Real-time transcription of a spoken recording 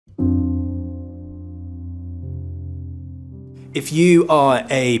If you are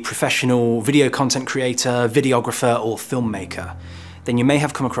a professional video content creator, videographer or filmmaker, then you may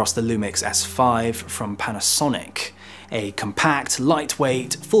have come across the LUMIX S5 from Panasonic, a compact,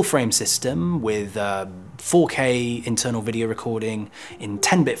 lightweight, full-frame system with 4K internal video recording in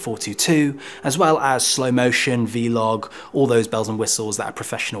 10-bit 422, as well as slow motion, vlog, all those bells and whistles that a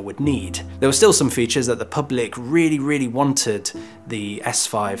professional would need. There were still some features that the public really wanted the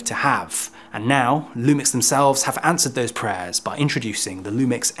S5 to have, and now LUMIX themselves have answered those prayers by introducing the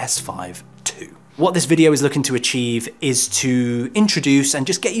LUMIX S5 II. What this video is looking to achieve is to introduce and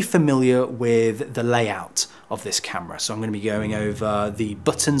just get you familiar with the layout of this camera. So I'm going to be going over the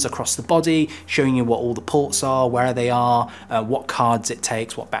buttons across the body, showing you what all the ports are, where they are, what cards it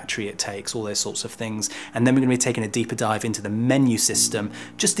takes, what battery it takes, all those sorts of things. And then we're going to be taking a deeper dive into the menu system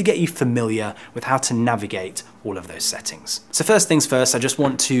just to get you familiar with how to navigate all of those settings. So first things first, I just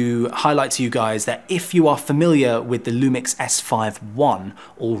want to highlight to you guys that if you are familiar with the LUMIX S5 I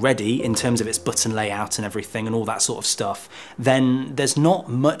already in terms of its button layout and everything and all that sort of stuff, then there's not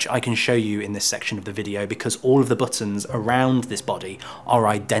much I can show you in this section of the video because all of the buttons around this body are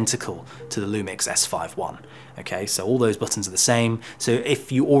identical to the LUMIX S5 I. Okay, so all those buttons are the same. So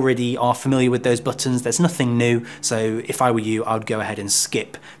if you already are familiar with those buttons, there's nothing new. So if I were you, I would go ahead and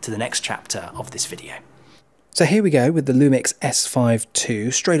skip to the next chapter of this video. So here we go with the LUMIX S5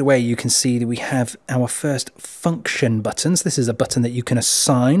 II. Straight away you can see that we have our first function buttons. This is a button that you can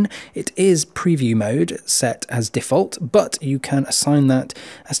assign. It is preview mode set as default, but you can assign that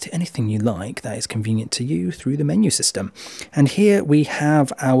as to anything you like that is convenient to you through the menu system. And here we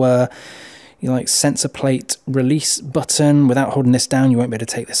have our sensor plate release button. Without holding this down, you won't be able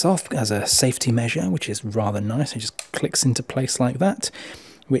to take this off as a safety measure, which is rather nice. It just clicks into place like that,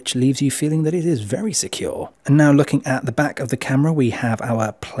 which leaves you feeling that it is very secure. And now looking at the back of the camera, we have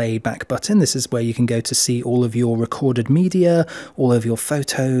our playback button. This is where you can go to see all of your recorded media, all of your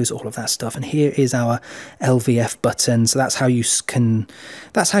photos, all of that stuff. And here is our LVF button. So that's how you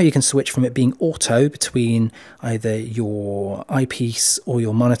can switch from it being auto between either your eyepiece or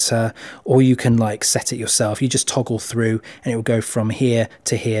your monitor, or you can set it yourself. You just toggle through and it will go from here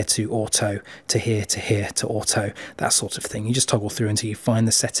to auto, to here to auto, that sort of thing. You just toggle through until you find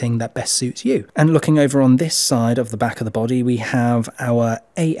the setting that best suits you. And looking over on this side of the back of the body, we have our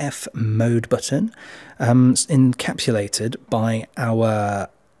AF mode button encapsulated by our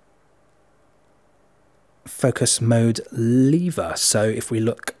focus mode lever. So if we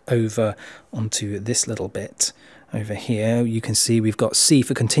look over onto this little bit over here, you can see we've got C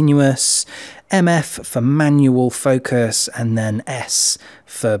for continuous, MF for manual focus, and then S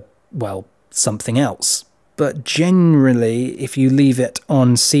for, well, something else. But generally, if you leave it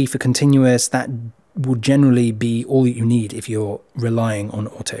on C for continuous, that will generally be all that you need if you're relying on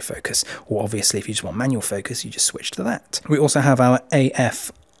autofocus. Or obviously, if you just want manual focus, you just switch to that. We also have our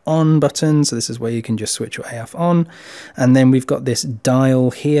AF on button, so this is where you can just switch your AF on. And then we've got this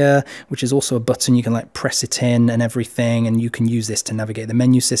dial here, which is also a button. You can press it in and everything, and you can use this to navigate the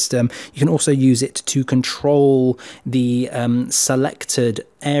menu system. You can also use it to control the selected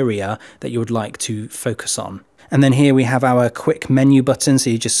area that you would like to focus on. And then here we have our quick menu button, so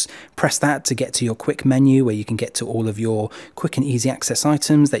you just press that to get to your quick menu, where you can get to all of your quick and easy access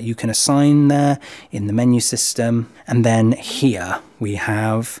items that you can assign there in the menu system. And then here we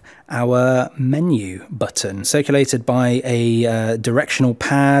have our menu button, circulated by a directional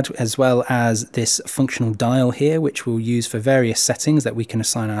pad, as well as this functional dial here, which we'll use for various settings that we can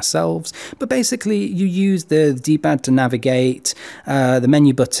assign ourselves. But basically, you use the D-pad to navigate, the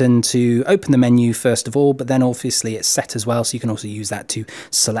menu button to open the menu first of all, but then obviously it's set as well, so you can also use that to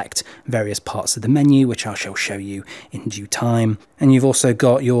select various parts of the menu, which I shall show you in due time. And you've also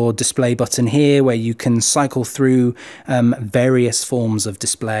got your display button here, where you can cycle through various forms of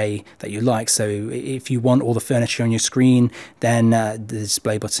display that you like. So if you want all the furniture on your screen, then the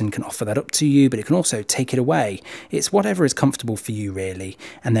display button can offer that up to you, but it can also take it away. It's whatever is comfortable for you, really.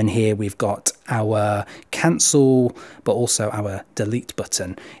 And then here we've got our cancel, but also our delete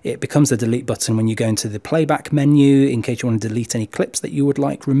button. It becomes the delete button when you go into the playback menu, in case you want to delete any clips that you would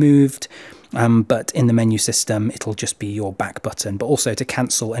like removed. But in the menu system, it'll just be your back button, but also to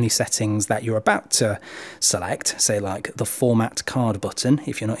cancel any settings that you're about to select, say like the format card button.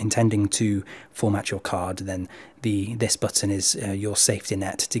 If you're not intending to format your card, then this button is your safety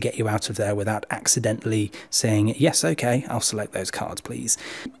net to get you out of there without accidentally saying, yes, okay, I'll select those cards, please.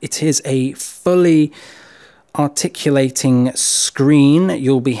 It is a fully articulating screen,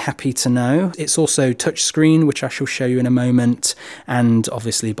 you'll be happy to know. It's also touch screen, which I shall show you in a moment, and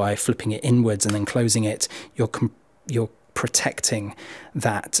obviously by flipping it inwards and then closing it, your protecting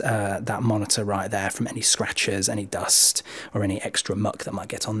that that monitor right there from any scratches, any dust, or any extra muck that might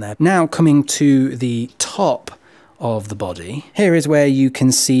get on there. Now coming to the top of the body, here is where you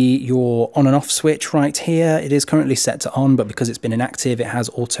can see your on and off switch right here. It is currently set to on, but because it's been inactive, it has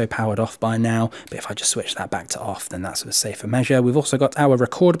auto powered off by now. But if I just switch that back to off, then that's a safer measure. We've also got our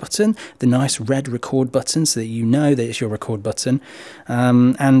record button, the nice red record button, so that you know that it's your record button.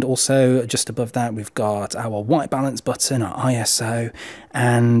 And also just above that, we've got our white balance button, our ISO,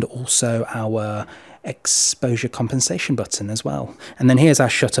 and also our exposure compensation button as well. And then here's our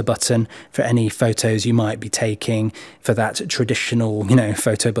shutter button for any photos you might be taking, for that traditional, you know,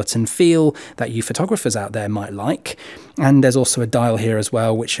 photo button feel that you photographers out there might like. And there's also a dial here as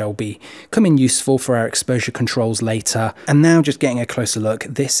well, which will be coming useful for our exposure controls later. And now just getting a closer look,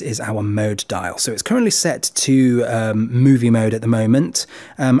 this is our mode dial. So it's currently set to movie mode at the moment.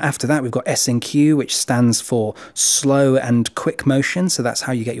 After that, we've got S&Q, which stands for slow and quick motion. So that's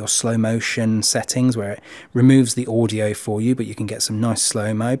how you get your slow motion settings, where it removes the audio for you, but you can get some nice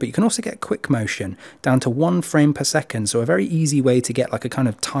slow-mo. But you can also get quick motion down to 1 frame per second. So a very easy way to get like a kind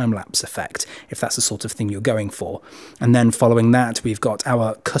of time-lapse effect, if that's the sort of thing you're going for. And then following that, we've got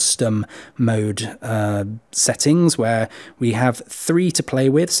our custom mode settings, where we have 3 to play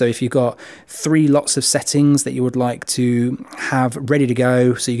with. So if you've got 3 lots of settings that you would like to have ready to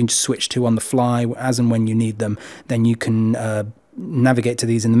go, so you can just switch to on the fly as and when you need them, then you can navigate to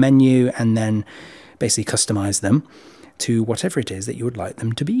these in the menu and then basically customize them to whatever it is that you would like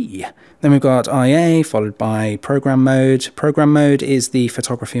them to be. Then we've got IA followed by program mode. Program mode is the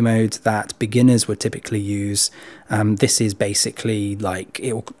photography mode that beginners would typically use. This is basically like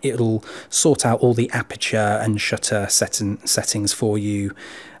it'll sort out all the aperture and shutter settings for you,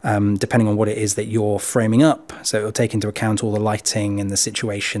 depending on what it is that you're framing up. So it will take into account all the lighting and the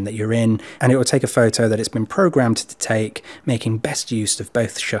situation that you're in, and it will take a photo that it's been programmed to take, making best use of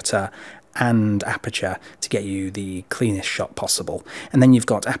both shutter and aperture to get you the cleanest shot possible. And then you've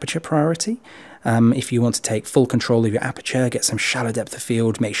got aperture priority. If you want to take full control of your aperture, get some shallow depth of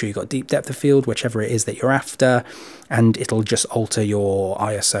field, make sure you've got deep depth of field, whichever it is that you're after, and it'll just alter your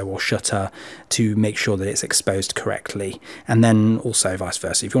ISO or shutter to make sure that it's exposed correctly. And then also vice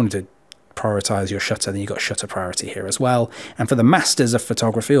versa. If you wanted to prioritize your shutter, then you've got shutter priority here as well. And for the masters of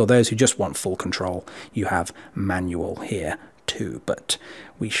photography, or those who just want full control, you have manual here too. But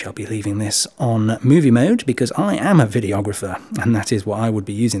we shall be leaving this on movie mode because I am a videographer, and that is what I would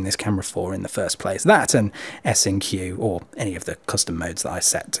be using this camera for in the first place. That and S&Q, or any of the custom modes that I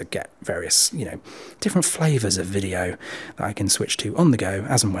set to get various, you know, different flavors of video that I can switch to on the go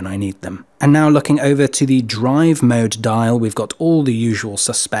as and when I need them. And now looking over to the drive mode dial, we've got all the usual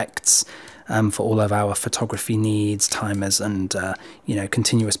suspects for all of our photography needs, timers, and you know,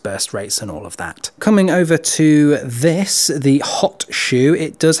 continuous burst rates and all of that. Coming over to this, the hot shoe,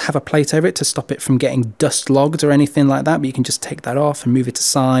 it does have a plate over it to stop it from getting dust logged or anything like that, but you can just take that off and move it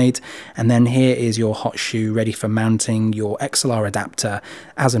aside. And then here is your hot shoe ready for mounting your XLR adapter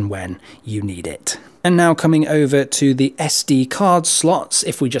as and when you need it. And now coming over to the SD card slots,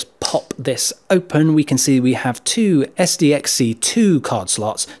 if we just pop this open, we can see we have 2 NTSC 2 card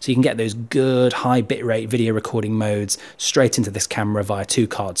slots, so you can get those good high bitrate video recording modes straight into this camera via 2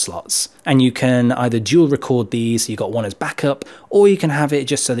 card slots. And you can either dual record these, so you've got one as backup, or you can have it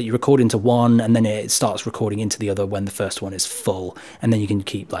just so that you record into one and then it starts recording into the other when the first one is full, and then you can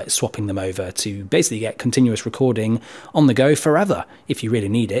keep like swapping them over to basically get continuous recording on the go forever if you really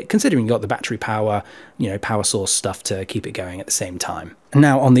need it, considering you've got the battery power, you know, power source stuff to keep it going at the same time. And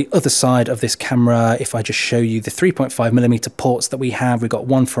now on the other side of this camera, if I just show you the 3.5mm ports that we have, we've got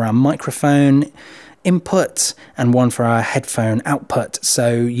one for our microphone input and one for our headphone output.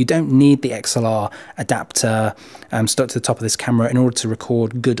 So you don't need the XLR adapter stuck to the top of this camera in order to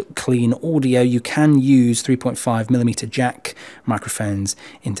record good clean audio. You can use 3.5mm jack microphones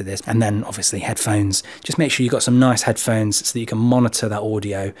into this, and then obviously headphones. Just make sure you've got some nice headphones so that you can monitor that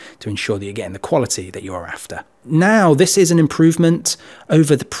audio to ensure that you're getting the quality that you're after. Now, this is an improvement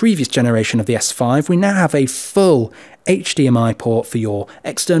over the previous generation of the S5. We now have a full HDMI port for your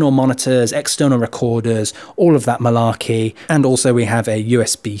external monitors, external recorders, all of that malarkey. And also we have a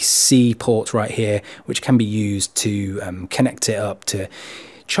USB-C port right here, which can be used to connect it up to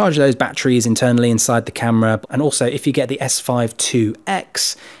charge those batteries internally inside the camera. And also, if you get the S5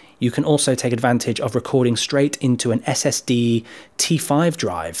 IIX, you can also take advantage of recording straight into an SSD T5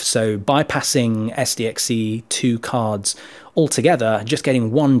 drive. So bypassing SDXC 2 cards altogether, just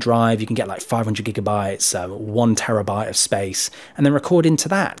getting one drive, you can get like 500 gigabytes, 1 terabyte of space, and then record into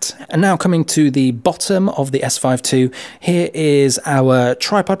that. And now coming to the bottom of the S5 II, here is our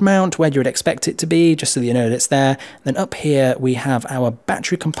tripod mount where you would expect it to be, just so that you know that it's there. Then up here we have our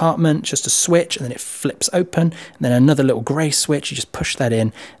battery compartment, just a switch, and then it flips open, and then another little grey switch, you just push that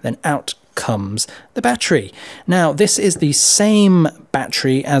in, then out comes the battery. Now this is the same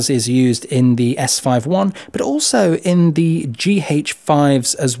battery as is used in the S5 I, but also in the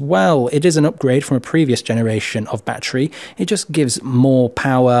GH5s as well. It is an upgrade from a previous generation of battery. It just gives more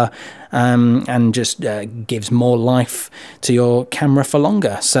power and just gives more life to your camera for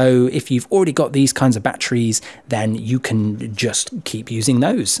longer. So if you've already got these kinds of batteries, then you can just keep using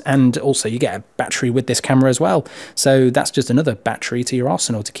those. And also you get a battery with this camera as well. So that's just another battery to your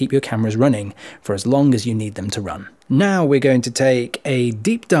arsenal to keep your cameras running for as long as you need them to run. Now we're going to take a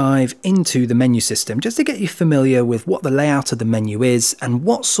deep dive into the menu system just to get you familiar with what the layout of the menu is and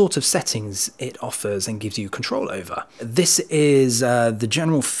what sort of settings it offers and gives you control over. This is the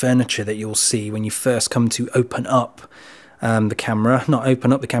general furniture that you'll see when you first come to open up the camera, not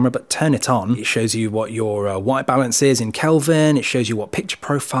open up the camera, but turn it on. It shows you what your white balance is in Kelvin. It shows you what picture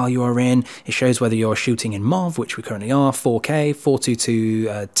profile you are in. It shows whether you're shooting in MOV, which we currently are, 4K,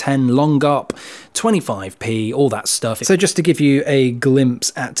 422, 10 long up, 25p, all that stuff. So just to give you a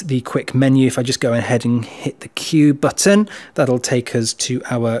glimpse at the quick menu, if I just go ahead and hit the Q button, that'll take us to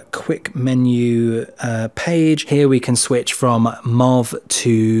our quick menu page. Here we can switch from MOV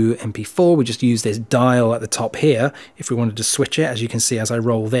to MP4. We just use this dial at the top here. If we wanted to switch it, as you can see, as I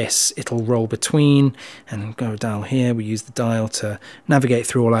roll this, it'll roll between and go down here. We use the dial to navigate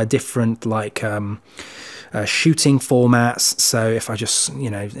through all our different shooting formats. So if I just,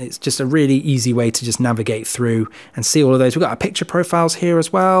 it's just a really easy way to just navigate through and see all of those. We've got our picture profiles here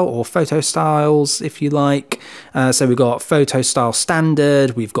as well, or photo styles if you like. So we've got photo style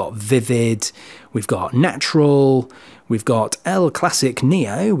standard, we've got vivid, we've got natural, we've got L Classic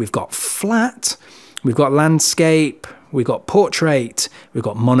Neo, we've got flat, we've got landscape, we've got portrait, we've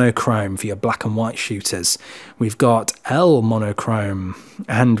got monochrome for your black and white shooters. We've got L monochrome,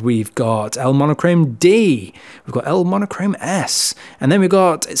 and we've got L monochrome D. We've got L monochrome S. And then we've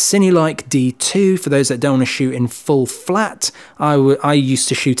got Cine-like D2 for those that don't want to shoot in full flat. I used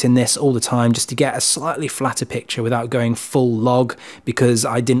to shoot in this all the time just to get a slightly flatter picture without going full log, because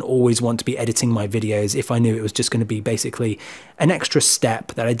I didn't always want to be editing my videos if I knew it was just going to be basically an extra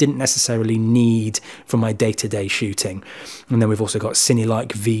step that I didn't necessarily need for my day-to-day shooting. And then we've also got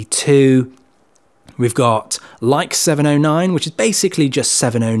Cine-like V2. We've got Like 709, which is basically just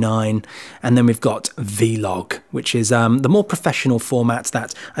 709, and then we've got Vlog, which is the more professional format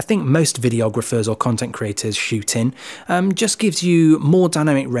that I think most videographers or content creators shoot in. Just gives you more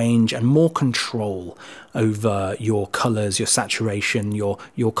dynamic range and more control over your colors, your saturation, your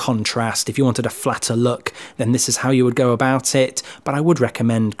contrast. If you wanted a flatter look, then this is how you would go about it, but I would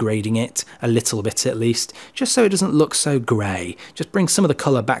recommend grading it a little bit at least, just so it doesn't look so grey. Just bring some of the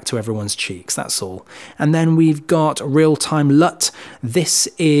color back to everyone's cheeks, that's all. And then we've got real-time LUT. This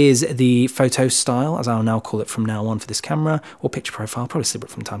is the photo style, as I'll now call it from now on for this camera, or picture profile, probably slip it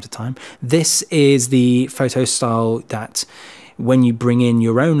from time to time. This is the photo style that when you bring in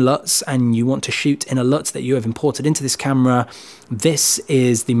your own LUTs and you want to shoot in a LUT that you have imported into this camera, this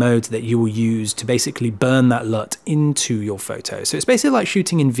is the mode that you will use to basically burn that LUT into your photo. So it's basically like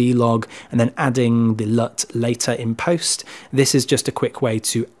shooting in Vlog and then adding the LUT later in post. This is just a quick way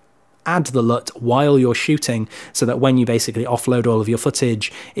to add the LUT while you're shooting, so that when you basically offload all of your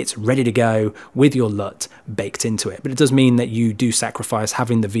footage, it's ready to go with your LUT baked into it. But it does mean that you do sacrifice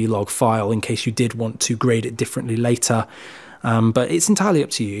having the Vlog file in case you did want to grade it differently later. But it's entirely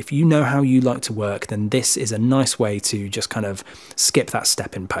up to you. If you know how you like to work, then this is a nice way to just kind of skip that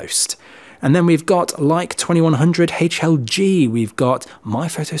step in post. And then we've got like 2100 HLG, we've got My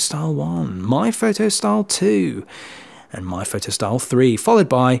Photo Style 1, My Photo Style 2, and My Photo Style 3, followed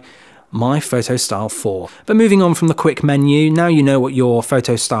by My Photo Style 4. But moving on from the quick menu, now you know what your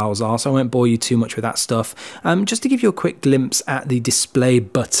photo styles are, so I won't bore you too much with that stuff. Just to give you a quick glimpse at the display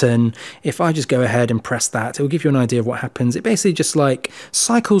button, if I just go ahead and press that, it will give you an idea of what happens. It basically just like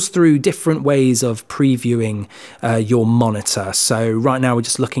cycles through different ways of previewing your monitor. So right now we're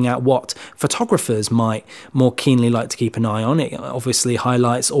just looking at what photographers might more keenly like to keep an eye on. It obviously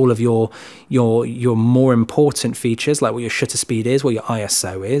highlights all of your more important features, like what your shutter speed is, what your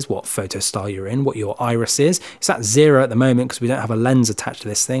ISO is, what photo style you're in, what your iris is. It's at 0 at the moment because we don't have a lens attached to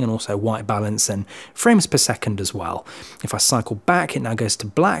this thing, and also white balance and frames per second as well. If I cycle back, it now goes to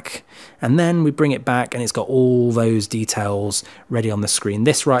black, and then we bring it back and it's got all those details ready on the screen.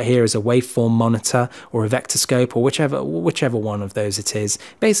 This right here is a waveform monitor or a vector scope, or whichever one of those it is,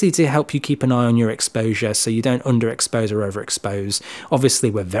 basically to help you keep an eye on your exposure so you don't underexpose or overexpose.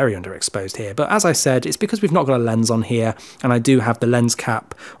 Obviously we're very underexposed here, but as I said, it's because we've not got a lens on here, and I do have the lens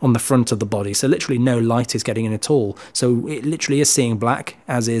cap on the front of the body, so literally no light is getting in at all. So it literally is seeing black,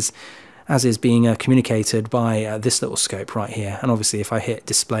 as is being communicated by this little scope right here. And obviously if I hit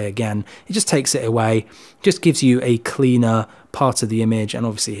display again, it just takes it away, just gives you a cleaner part of the image. And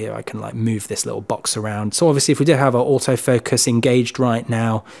obviously here I can like move this little box around. So obviously if we did have our autofocus engaged right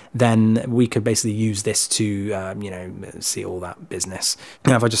now, then we could basically use this to you know, see all that business.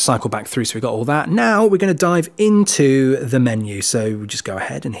 Now if I just cycle back through, so we got all that, now we're going to dive into the menu. So we just go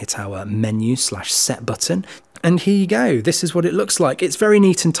ahead and hit our menu/set button. And here you go, this is what it looks like. It's very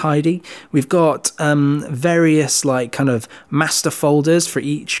neat and tidy. We've got various like kind of master folders for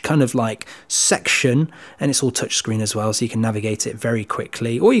each kind of like section, and it's all touchscreen as well, so you can navigate it very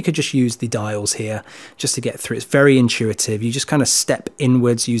quickly, or you could just use the dials here just to get through. It's very intuitive. You just kind of step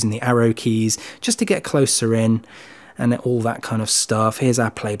inwards using the arrow keys just to get closer in, and all that kind of stuff. Here's our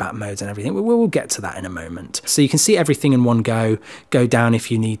playback modes and everything. We'll get to that in a moment. So you can see everything in one go down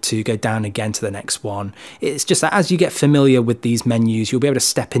if you need to, go down again to the next one. It's just that as you get familiar with these menus, you'll be able to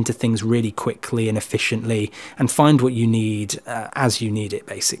step into things really quickly and efficiently and find what you need as you need it,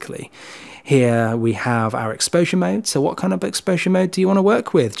 basically. Here we have our exposure mode. So what kind of exposure mode do you want to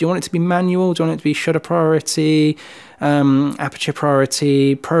work with? Do you want it to be manual? Do you want it to be shutter priority, aperture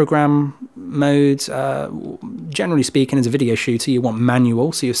priority, program mode? Generally speaking, as a video shooter, you want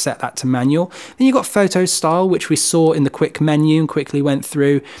manual, so you set that to manual. Then you've got photo style, which we saw in the quick menu and quickly went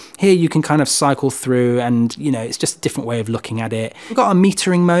through. Here you can kind of cycle through, and you know, it's just a different way of looking at it. We've got our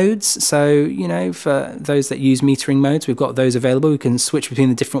metering modes, so you know, for those that use metering modes, we've got those available. We can switch between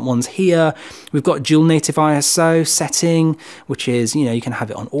the different ones here. We've got dual native ISO setting, which is, you know, you can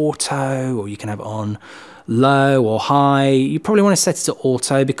have it on auto or you can have it on low or high. You probably want to set it to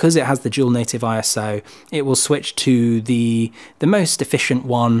auto because it has the dual native ISO. It will switch to the most efficient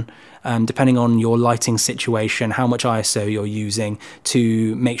one, depending on your lighting situation, how much ISO you're using,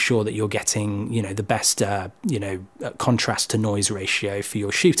 to make sure that you're getting, you know, the best contrast to noise ratio for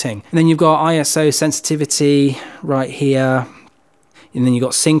your shooting. And then you've got ISO sensitivity right here. And then you've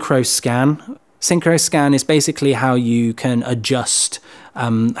got synchro scan. Synchro scan is basically how you can adjust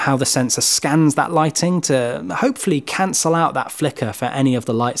how the sensor scans that lighting to hopefully cancel out that flicker for any of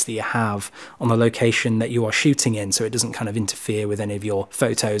the lights that you have on the location that you are shooting in, so it doesn't kind of interfere with any of your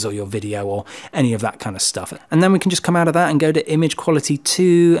photos or your video or any of that kind of stuff. And then we can just come out of that and go to image quality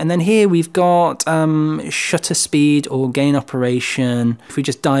 2, and then here we've got shutter speed or gain operation. If we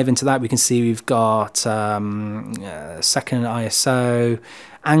just dive into that, we can see we've got second ISO,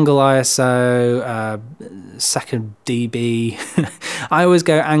 angle ISO, second dB. I always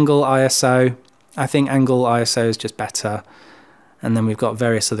go angle ISO. I think angle ISO is just better. And then we've got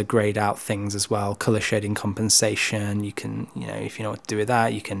various other grayed out things as well. Color shading compensation. You can, you know, if you know what to do with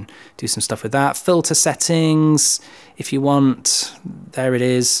that, you can do some stuff with that. Filter settings, if you want, there it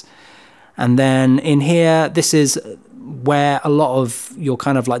is. And then in here, this is where a lot of your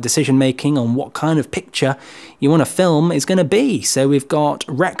kind of like decision making on what kind of picture you want to film is going to be. So we've got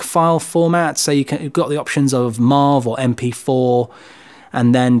rec file format, so you've got the options of MAV or MP4,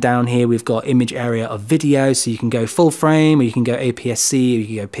 and then down here we've got image area of video, so you can go full frame, or you can go APS-C, or you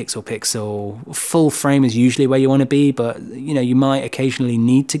can go pixel. Full frame is usually where you want to be, but you know, you might occasionally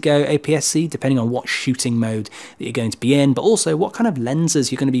need to go APS-C depending on what shooting mode that you're going to be in, but also what kind of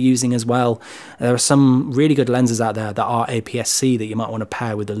lenses you're going to be using as well. There are some really good lenses out there that are APS-C that you might want to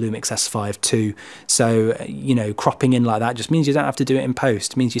pair with the LUMIX S5 II. So you know, cropping in like that just means you don't have to do it in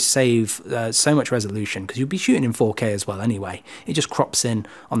post. It means you save so much resolution, because you'll be shooting in 4K as well anyway. It just crops in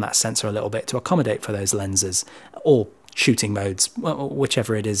on that sensor a little bit to accommodate for those lenses or shooting modes,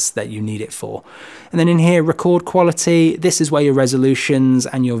 whichever it is that you need it for. And then in here, record quality, this is where your resolutions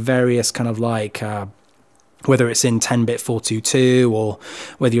and your various kind of like whether it's in 10-bit 422 or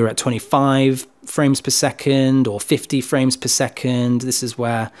whether you're at 25 frames per second or 50 frames per second. This is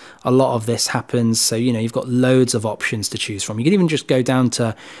where a lot of this happens. So, you know, you've got loads of options to choose from. You can even just go down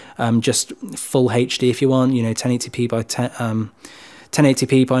to just full HD if you want, you know, 1080p by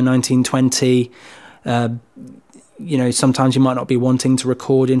 1920. you know, sometimes you might not be wanting to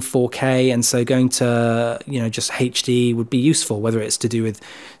record in 4K, and so going to, you know, just HD would be useful, whether it's to do with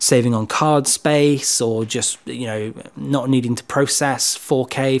saving on card space or just, you know, not needing to process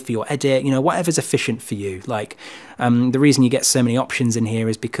 4K for your edit, you know, whatever's efficient for you. Like, the reason you get so many options in here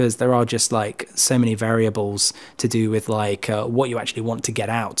is because there are just like so many variables to do with like what you actually want to get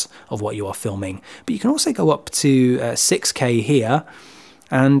out of what you are filming. But you can also go up to 6K here.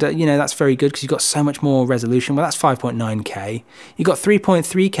 And, you know, that's very good because you've got so much more resolution. Well, that's 5.9K. You've got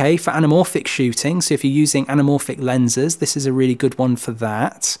 3.3K for anamorphic shooting. So if you're using anamorphic lenses, this is a really good one for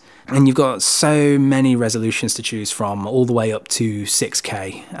that. And you've got so many resolutions to choose from, all the way up to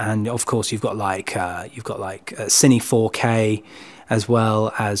 6K. And of course, you've got like Cine 4K, as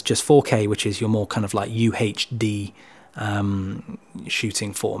well as just 4K, which is your more kind of like UHD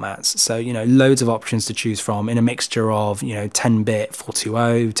shooting formats. So, you know, loads of options to choose from in a mixture of, you know, 10-bit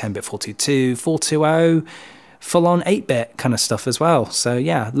 420, 10-bit 422, 420, full-on 8-bit kind of stuff as well. So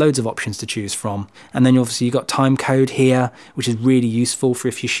yeah, loads of options to choose from. And then obviously you've got time code here, which is really useful for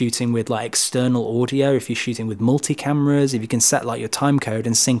if you're shooting with like external audio, if you're shooting with multi-cameras. If you can set like your time code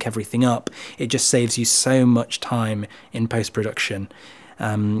and sync everything up, it just saves you so much time in post-production.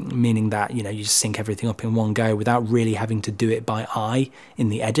 Meaning that, you know, you just sync everything up in one go without really having to do it by eye in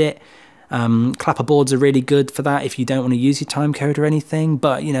the edit. Clapper boards are really good for that if you don't want to use your time code or anything.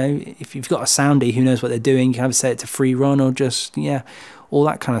 But, you know, if you've got a soundy who knows what they're doing, you can either set it to free run or just, yeah, all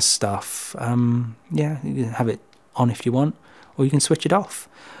that kind of stuff. Yeah, you can have it on if you want, or you can switch it off.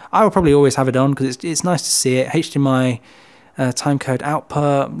 I will probably always have it on because it's nice to see it. HDMI timecode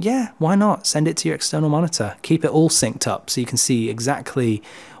output, yeah, why not? Send it to your external monitor. Keep it all synced up so you can see exactly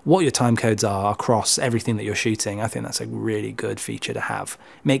what your timecodes are across everything that you're shooting. I think that's a really good feature to have.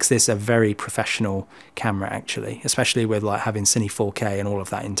 Makes this a very professional camera, actually, especially with like having Cine 4K and all of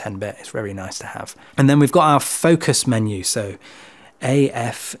that in 10-bit. It's very nice to have. And then we've got our focus menu. So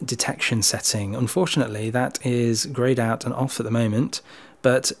AF detection setting. Unfortunately, that is grayed out and off at the moment.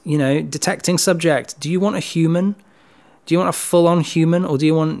 But, you know, detecting subject. Do you want a human? Do you want a full-on human, or do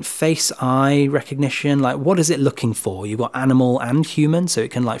you want face-eye recognition? Like, what is it looking for? You've got animal and human, so it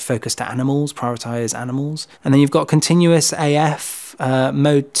can like focus to animals, prioritize animals. And then you've got continuous AF,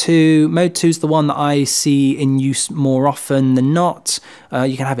 mode 2. Mode 2 is the one that I see in use more often than not.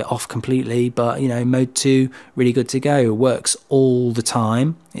 You can have it off completely, but, you know, mode 2, really good to go. Works all the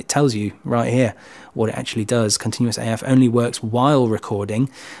time. It tells you right here what it actually does. Continuous AF only works while recording.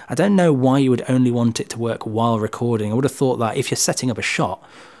 I don't know why you would only want it to work while recording. I would have thought that if you're setting up a shot,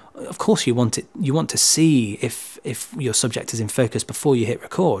 of course you want to see if your subject is in focus before you hit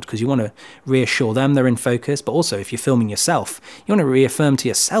record, because you want to reassure them they're in focus. But also if you're filming yourself, you want to reaffirm to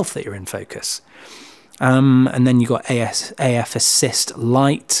yourself that you're in focus. And then you've got AF assist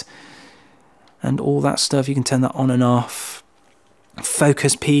light and all that stuff. You can turn that on and off.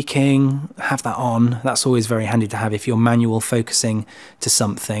 Focus peaking, have that on. That's always very handy to have if you're manual focusing to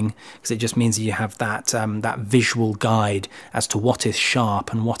something, because it just means that you have that that visual guide as to what is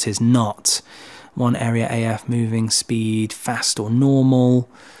sharp and what is not. One area AF, moving speed, fast or normal.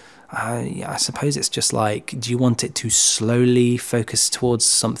 I suppose it's just like, do you want it to slowly focus towards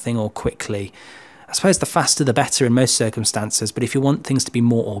something or quickly? I suppose the faster the better in most circumstances, but if you want things to be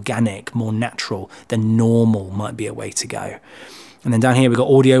more organic, more natural, then normal might be a way to go. And then down here we've got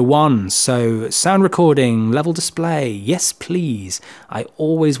audio 1, so sound recording, level display, yes please. I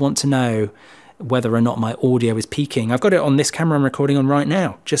always want to know whether or not my audio is peaking. I've got it on this camera I'm recording on right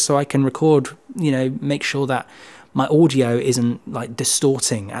now, just so I can record, you know, make sure that my audio isn't like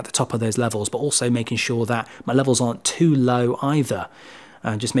distorting at the top of those levels, but also making sure that my levels aren't too low either.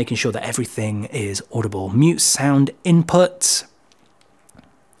 Just making sure that everything is audible. Mute sound input.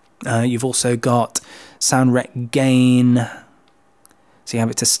 You've also got sound rec gain. So you have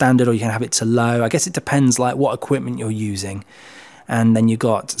it to standard or you can have it to low. I guess it depends like what equipment you're using. And then you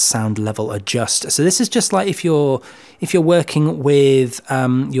got sound level adjust. So this is just like if you're working with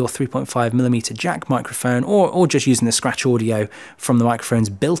your 3.5mm jack microphone, or just using the scratch audio from the microphones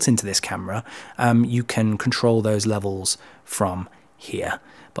built into this camera, you can control those levels from here.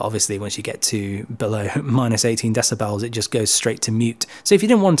 But obviously once you get to below minus 18 decibels, it just goes straight to mute. So if you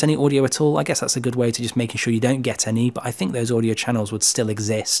didn't want any audio at all, I guess that's a good way to just making sure you don't get any, but I think those audio channels would still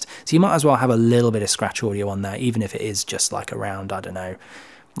exist. So you might as well have a little bit of scratch audio on there, even if it is just like around, I don't know,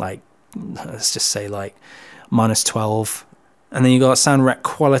 like, let's just say like minus 12 And then you've got sound rec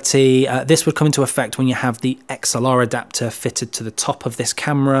quality. This would come into effect when you have the XLR adapter fitted to the top of this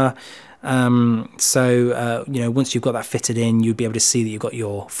camera. You know, once you've got that fitted in, you'd be able to see that you've got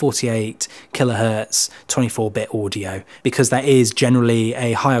your 48 kilohertz 24-bit audio, because that is generally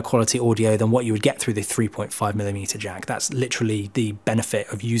a higher quality audio than what you would get through the 3.5mm jack. That's literally the benefit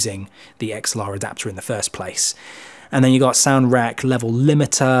of using the XLR adapter in the first place. And then you got sound rec level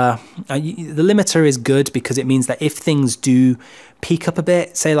limiter. The limiter is good because it means that if things do peak up a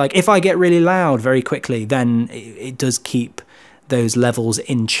bit, say like if I get really loud very quickly, then it does keep those levels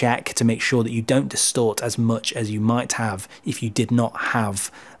in check to make sure that you don't distort as much as you might have if you did not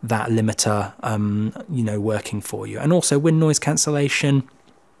have that limiter, you know, working for you. And also wind noise cancellation.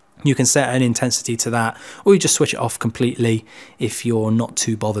 You can set an intensity to that, or you just switch it off completely if you're not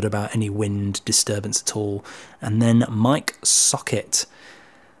too bothered about any wind disturbance at all. And then mic socket.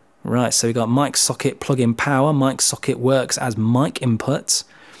 Right, so we got mic socket plug-in power. Mic socket works as mic input.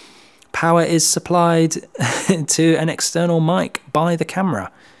 Power is supplied to an external mic by the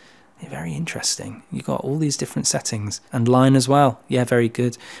camera. Very interesting. You've got all these different settings. And line as well. Yeah, very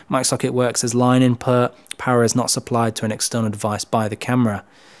good. Mic socket works as line input. Power is not supplied to an external device by the camera.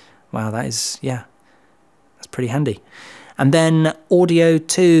 Wow, that is, yeah, that's pretty handy. And then audio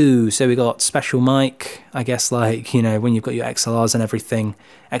too. So we got special mic, I guess, like, you know, when you've got your XLRs and everything,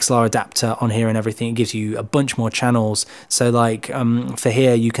 XLR adapter on here and everything, it gives you a bunch more channels. So like for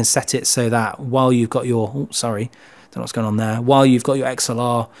here, you can set it so that while you've got your, oh, sorry, don't know what's going on there. While you've got your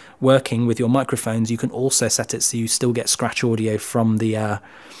XLR working with your microphones, you can also set it so you still get scratch audio from the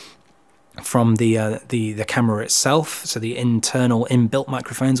camera itself. So the internal inbuilt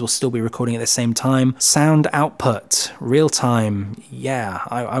microphones will still be recording at the same time. Sound output, real time. Yeah,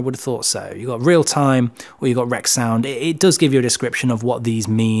 I would have thought so. You got real time or you got rec sound. It does give you a description of what these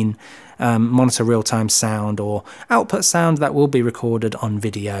mean. Monitor real time sound or output sound that will be recorded on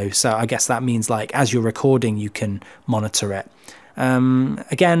video. So I guess that means like as you're recording, you can monitor it.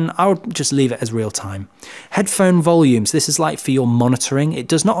 Again, I would just leave it as real time. Headphone volumes, this is like for your monitoring. It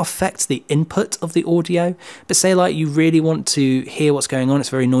does not affect the input of the audio, but say like you really want to hear what's going on, it's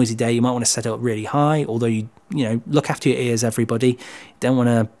a very noisy day, you might want to set it up really high, although you know, look after your ears, everybody. You don't want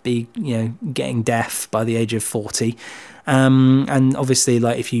to be, you know, getting deaf by the age of 40. And obviously,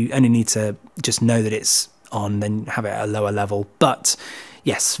 like if you only need to just know that it's on, then have it at a lower level. But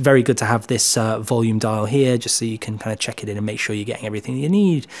yes, very good to have this volume dial here, just so you can kind of check it in and make sure you're getting everything you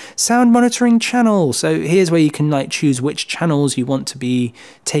need. Sound monitoring channel. So here's where you can like choose which channels you want to be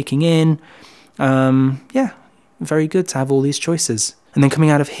taking in. Yeah, very good to have all these choices. And then coming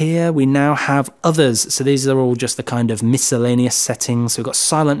out of here, we now have others. So these are all just the kind of miscellaneous settings. So we've got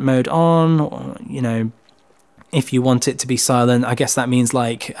silent mode on, or, you know, if you want it to be silent, I guess that means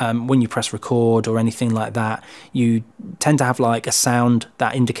like when you press record or anything like that, you tend to have like a sound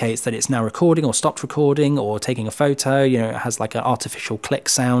that indicates that it's now recording or stopped recording or taking a photo. You know, it has like an artificial click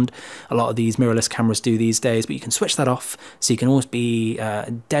sound. A lot of these mirrorless cameras do these days, but you can switch that off so you can always be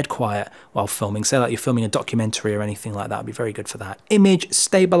dead quiet while filming. Say like you're filming a documentary or anything like that, would be very good for that. Image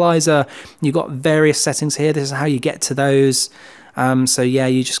stabilizer, you've got various settings here. This is how you get to those. So yeah,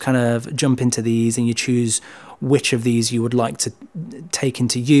 you just kind of jump into these and you choose which of these you would like to take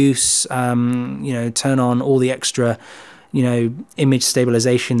into use, you know, turn on all the extra, you know, image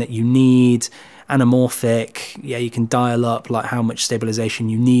stabilization that you need, anamorphic, yeah, you can dial up like how much stabilization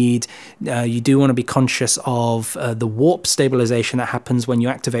you need. You do want to be conscious of the warp stabilization that happens when you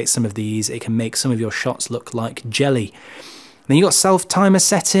activate some of these. It can make some of your shots look like jelly. Then you got self-timer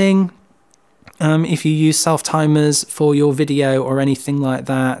setting. If you use self-timers for your video or anything like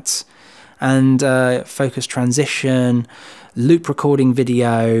that, and focus transition, loop recording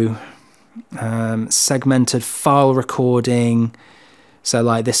video, segmented file recording. So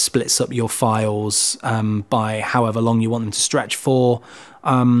like this splits up your files by however long you want them to stretch for.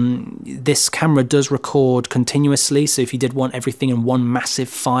 This camera does record continuously, so if you did want everything in one massive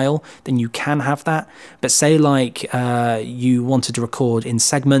file, then you can have that. But say like you wanted to record in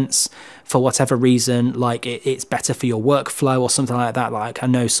segments for whatever reason, like it's better for your workflow or something like that. Like I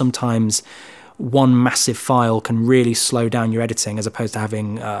know sometimes one massive file can really slow down your editing as opposed to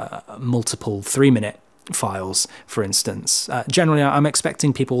having multiple 3-minute files, for instance. Generally, I'm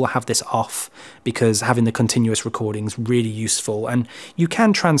expecting people will have this off because having the continuous recording is really useful, and you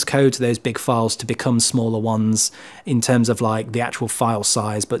can transcode those big files to become smaller ones in terms of like the actual file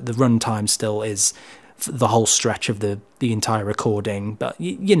size, but the runtime still is the whole stretch of the entire recording. But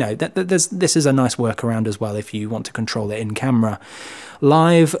you know, this is a nice workaround as well if you want to control it in camera.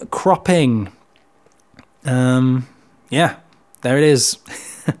 Live cropping. Yeah, there it is.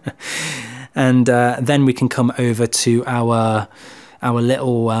 And then we can come over to our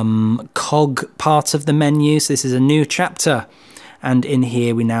little cog part of the menu. So this is a new chapter, and in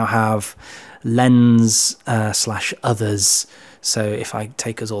here we now have lens slash others. So if I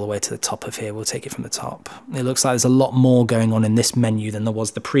take us all the way to the top of here, we'll take it from the top. It looks like there's a lot more going on in this menu than there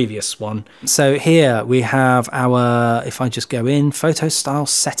was the previous one. So here we have our, if I just go in, photo style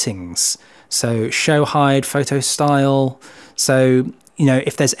settings. So show, hide, photo style. So, you know,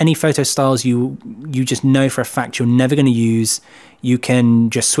 if there's any photo styles you just know for a fact you're never going to use, you can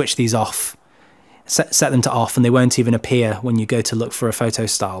just switch these off. Set them to off, and they won't even appear when you go to look for a photo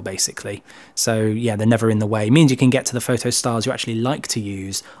style, basically. So yeah, they're never in the way. It means you can get to the photo styles you actually like to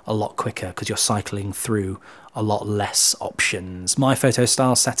use a lot quicker because you're cycling through a lot less options. My photo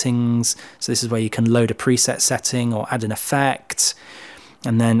style settings. So this is where you can load a preset setting or add an effect,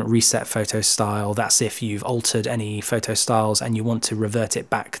 and then reset photo style. That's if you've altered any photo styles and you want to revert it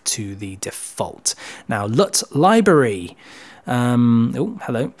back to the default. Now, LUT library. Oh,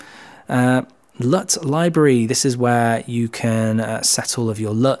 hello. LUT library, this is where you can set all of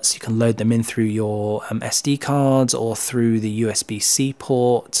your LUTs. You can load them in through your SD cards or through the USB-C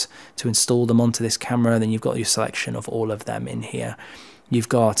port to install them onto this camera. Then you've got your selection of all of them in here. You've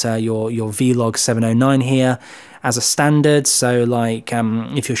got your Vlog 709 here as a standard. So like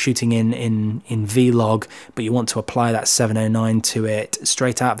if you're shooting in Vlog, but you want to apply that 709 to it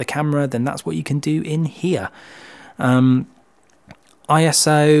straight out of the camera, then that's what you can do in here.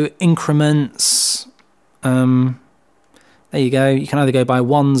 ISO increments, there you go. You can either go by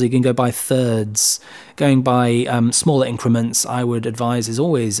ones or you can go by thirds. Going by smaller increments, I would advise, is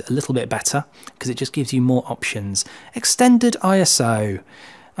always a little bit better because it just gives you more options. Extended ISO,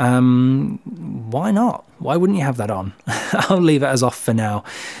 why not? Why wouldn't you have that on? I'll leave it as off for now.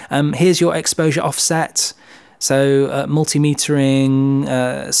 Here's your exposure offset. So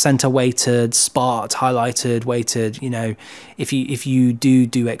multimetering, center weighted, spot, highlighted, weighted. You know, if you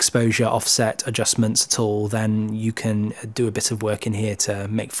do exposure offset adjustments at all, then you can do a bit of work in here to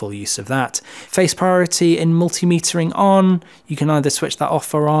make full use of that. Face priority in multimetering on. You can either switch that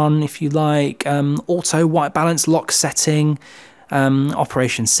off or on if you like. Auto white balance lock setting.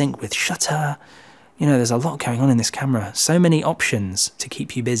 Operation sync with shutter. You know, there's a lot going on in this camera. So many options to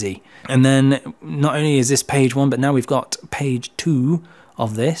keep you busy. And then not only is this page 1, but now we've got page 2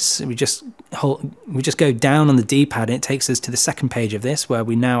 of this. We just go down on the D-pad and it takes us to the second page of this, where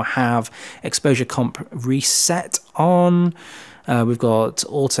we now have exposure comp reset on. We've got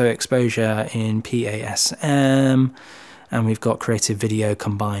auto exposure in PASM. And we've got creative video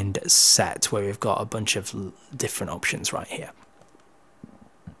combined set, where we've got a bunch of different options right here.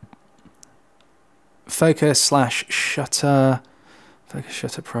 Focus slash shutter, focus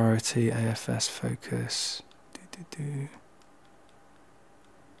shutter priority, AFS focus,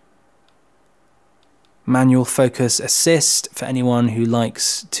 manual focus assist for anyone who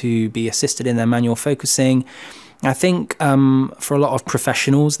likes to be assisted in their manual focusing. I think for a lot of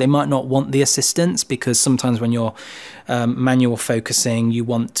professionals, they might not want the assistance because sometimes when you're manual focusing, you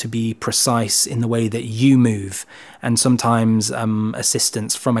want to be precise in the way that you move. And sometimes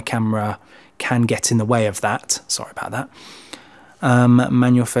assistance from a camera can get in the way of that. Sorry about that.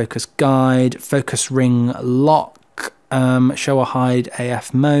 Manual focus guide, focus ring lock, show or hide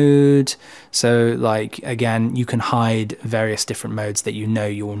AF mode. So like, again, you can hide various different modes that you know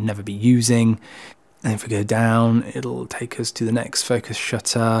you will never be using. And if we go down, it'll take us to the next focus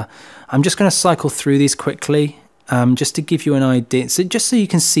shutter. I'm just going to cycle through these quickly, just to give you an idea. So just so you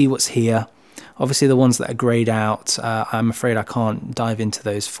can see what's here. Obviously the ones that are grayed out, I'm afraid I can't dive into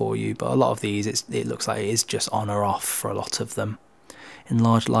those for you, but a lot of these, it looks like it is just on or off for a lot of them.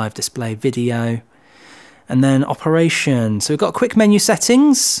 Enlarge live display video. And then operation. So we've got quick menu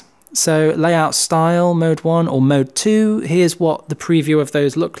settings. So layout style, mode 1 or mode 2. Here's what the preview of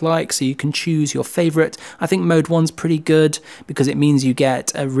those look like. So you can choose your favorite. I think mode 1's pretty good because it means you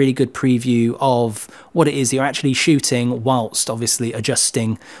get a really good preview of what it is you're actually shooting, whilst obviously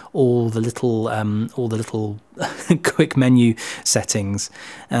adjusting all the little quick menu settings.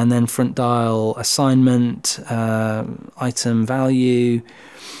 And then front dial assignment, item value.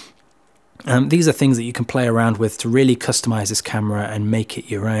 These are things that you can play around with to really customize this camera and make it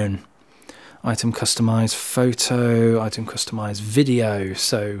your own. Item customize photo, item customize video.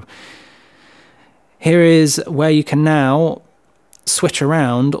 So here is where you can now switch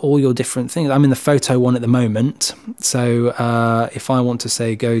around all your different things. I'm in the photo one at the moment, so if I want to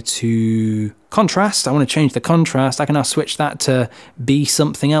say go to contrast, I want to change the contrast, I can now switch that to be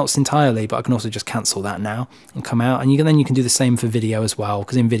something else entirely, but I can also just cancel that now and come out. And then you can do the same for video as well,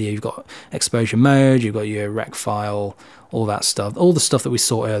 because in video you've got exposure mode, you've got your rec file, all that stuff, all the stuff that we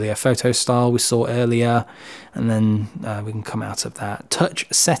saw earlier, photo style we saw earlier, and then we can come out of that. Touch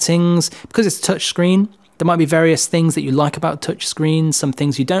settings, because it's a touch screen, there might be various things that you like about touchscreen, some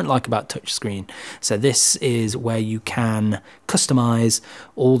things you don't like about touchscreen. So this is where you can customize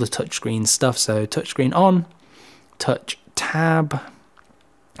all the touchscreen stuff. So touchscreen on, touch tab,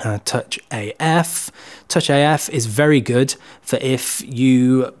 touch AF. Touch AF is very good for if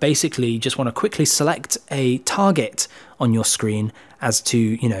you basically just want to quickly select a target on your screen as to,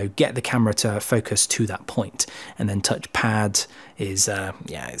 you know, get the camera to focus to that point. And then touchpad is,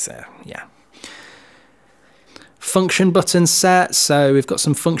 function button set, so we've got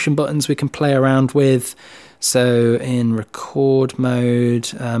some function buttons we can play around with. So in record mode,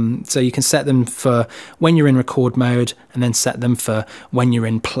 so you can set them for when you're in record mode and then set them for when you're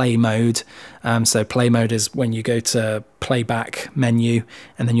in play mode. So play mode is when you go to playback menu,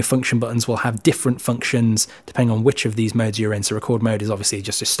 and then your function buttons will have different functions depending on which of these modes you're in. So record mode is obviously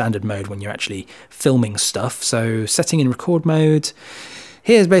just a standard mode when you're actually filming stuff. So setting in record mode,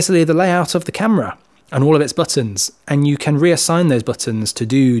 here's basically the layout of the camera and all of its buttons, and you can reassign those buttons to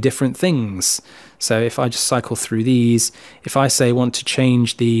do different things. So if I just cycle through these, if I say want to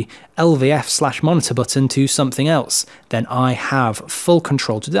change the LVF/monitor button to something else, then I have full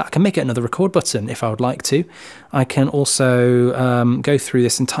control to do that. I can make it another record button if I would like to. I can also go through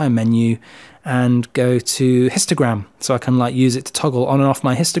this entire menu and go to histogram, so I can like use it to toggle on and off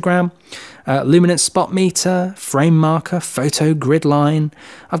my histogram. Luminance spot meter, frame marker, photo grid line.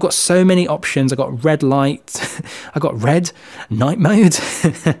 I've got so many options. I've got red light, I've got red night mode.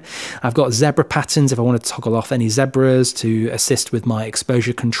 I've got zebra patterns if I want to toggle off any zebras to assist with my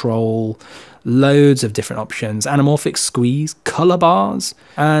exposure control. Loads of different options, anamorphic squeeze, color bars,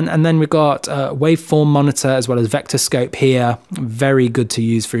 and then we've got waveform monitor as well as vector scope here. Very good to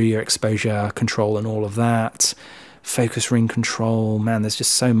use for your exposure control and all of that. Focus ring control, man, there's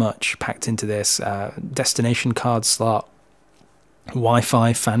just so much packed into this. Destination card slot,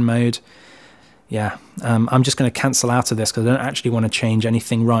 Wi-Fi, fan mode. Yeah, I'm just going to cancel out of this because I don't actually want to change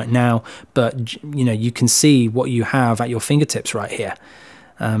anything right now, but you know, you can see what you have at your fingertips right here.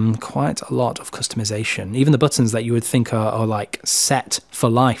 Quite a lot of customization. Even the buttons that you would think are like set for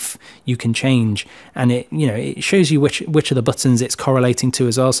life, you can change, and it shows you which of the buttons it's correlating to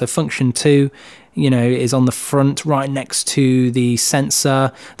as well. So function 2, is on the front right next to the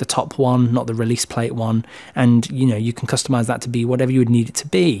sensor, the top one, not the release plate one, and you can customize that to be whatever you would need it to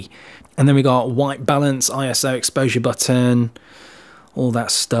be. And then we got white balance, ISO exposure button, all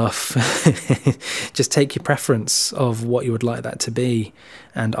that stuff. Just take your preference of what you would like that to be.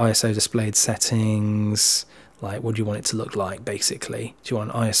 And ISO displayed settings, like what do you want it to look like basically? Do you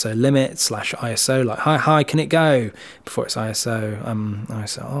want ISO limit / ISO, like how high can it go before it's ISO,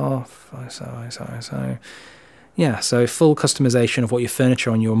 ISO off, ISO. Yeah, so full customization of what your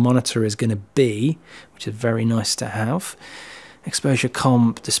furniture on your monitor is going to be, which is very nice to have. Exposure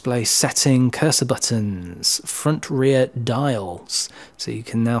comp, display setting, cursor buttons, front rear dials. So you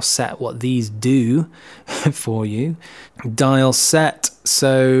can now set what these do for you. Dial set,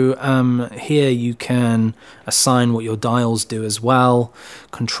 so here you can assign what your dials do as well.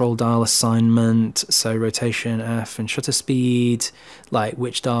 Control dial assignment, so rotation, F, and shutter speed, like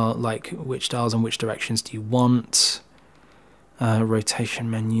which dials and which directions do you want.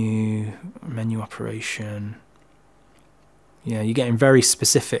 Rotation menu, menu operation. Yeah, you're getting very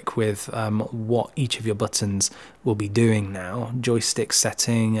specific with what each of your buttons will be doing now. Joystick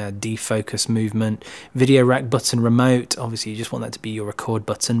setting, defocus movement, video rack button remote. Obviously, you just want that to be your record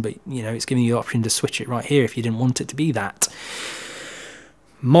button, but it's giving you the option to switch it right here if you didn't want it to be that.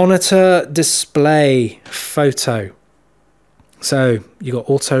 Monitor display photo. So you got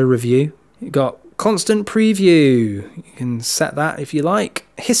auto review, you got constant preview. You can set that if you like.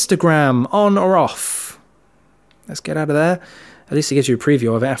 Histogram on or off. Let's get out of there. At least it gives you a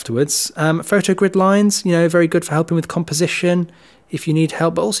preview of it afterwards. Photo grid lines, very good for helping with composition if you need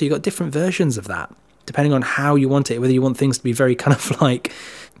help. But also you've got different versions of that, depending on how you want it, whether you want things to be very kind of like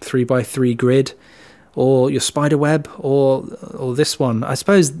 3x3 grid, or your spider web, or this one. I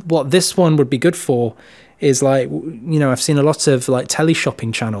suppose what this one would be good for is like, I've seen a lot of like tele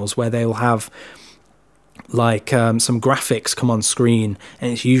shopping channels where they'll have some graphics come on screen,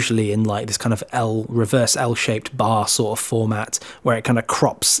 and it's usually in like this kind of reverse L-shaped bar sort of format where it kind of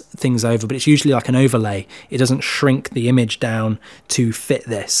crops things over, but it's usually like an overlay. It doesn't shrink the image down to fit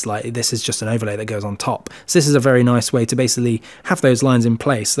this. Like, this is just an overlay that goes on top. So this is a very nice way to basically have those lines in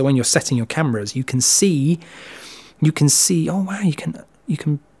place, so when you're setting your cameras, you can see, oh wow, you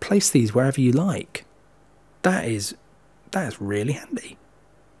can place these wherever you like. That is really handy.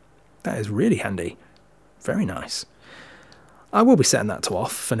 That is really handy. Very nice. I will be setting that to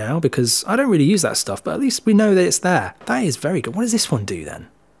off for now because I don't really use that stuff, but at least we know that it's there. That is very good. What does this one do then?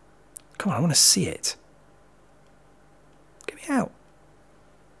 Come on, I want to see it. Get me out.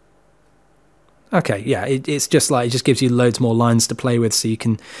 Okay, yeah, it's just like, it just gives you loads more lines to play with, so you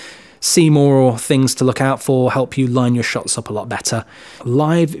can see more things to look out for, help you line your shots up a lot better.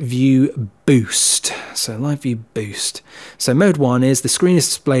 Live view boost. So live view boost. So mode 1 is the screen is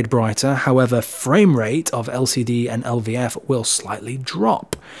displayed brighter, however frame rate of LCD and LVF will slightly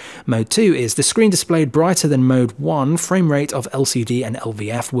drop. Mode 2 is the screen displayed brighter than mode 1, frame rate of LCD and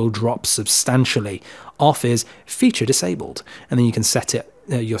LVF will drop substantially. Off is feature disabled, and then you can set it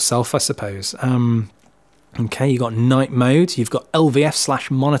yourself, I suppose. Okay, you got night mode, you've got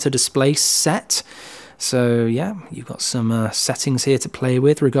LVF/monitor display set. So yeah, you've got some settings here to play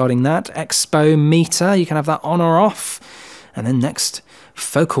with regarding that. Expo meter, you can have that on or off. And then next,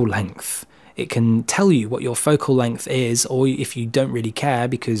 focal length. It can tell you what your focal length is, or if you don't really care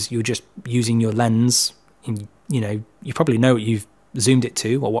because you're just using your lens, you know, you probably know what you've zoomed it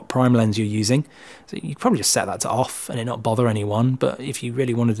to or what prime lens you're using, so you probably just set that to off and it not bother anyone, but if you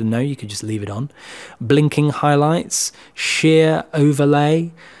really wanted to know, you could just leave it on. Blinking highlights, shear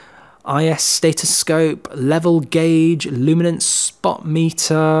overlay, IS status scope, level gauge, luminance spot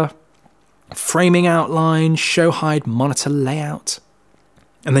meter, framing outline, show hide monitor layout.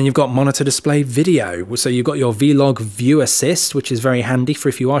 And then you've got monitor display video. So you've got your Vlog view assist, which is very handy for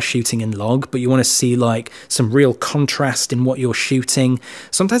if you are shooting in log, but you want to see like some real contrast in what you're shooting.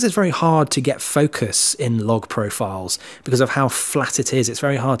 Sometimes it's very hard to get focus in log profiles because of how flat it is. It's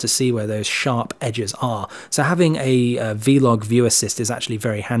very hard to see where those sharp edges are. So having a Vlog view assist is actually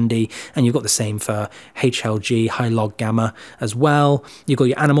very handy. And you've got the same for HLG, high log gamma as well. You've got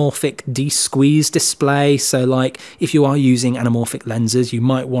your anamorphic de-squeeze display. So like if you are using anamorphic lenses,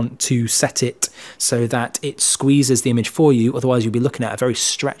 you might want to set it so that it squeezes the image for you, otherwise you'll be looking at a very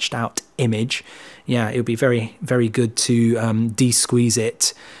stretched out image. Yeah, it would be very, very good to de-squeeze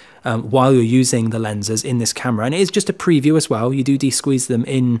it while you're using the lenses in this camera. And it is just a preview as well. You do de-squeeze them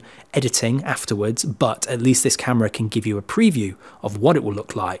in editing afterwards, but at least this camera can give you a preview of what it will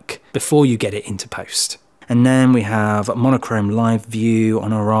look like before you get it into post. And then we have monochrome live view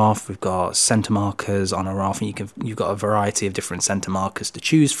on or off. We've got center markers on or off, and you've got a variety of different center markers to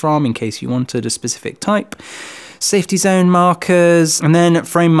choose from in case you wanted a specific type. Safety zone markers, and then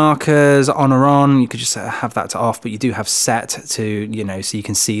frame markers on or on. You could just have that to off, but you do have set to, you know, so you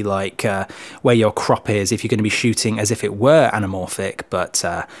can see like where your crop is if you're going to be shooting as if it were anamorphic, but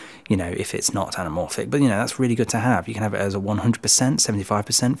you know, if it's not anamorphic. But you know, that's really good to have. You can have it as a 100%,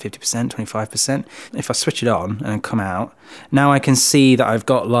 75%, 50%, 25%. If I switch it on and come out, now I can see that I've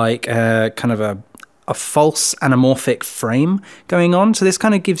got like kind of a false anamorphic frame going on. So this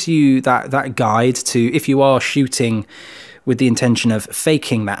kind of gives you that guide to, if you are shooting with the intention of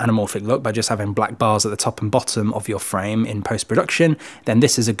faking that anamorphic look by just having black bars at the top and bottom of your frame in post-production, then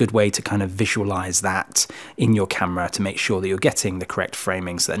this is a good way to kind of visualize that in your camera to make sure that you're getting the correct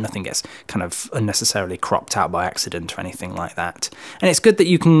framing so that nothing gets kind of unnecessarily cropped out by accident or anything like that. And it's good that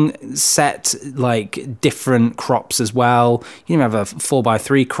you can set like different crops as well. You can have a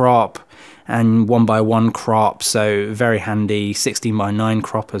 4:3 crop and 1:1 crop, so very handy. 16:9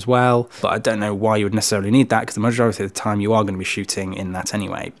 crop as well, but I don't know why you would necessarily need that because the majority of the time you are going to be shooting in that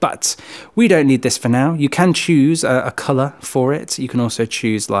anyway. But we don't need this for now. You can choose a color for it. You can also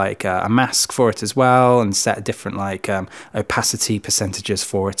choose like a mask for it as well and set different like opacity percentages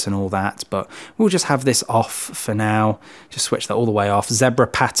for it and all that, but we'll just have this off for now. Just switch that all the way off. Zebra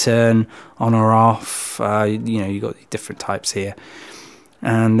pattern on or off. You know, you've got different types here.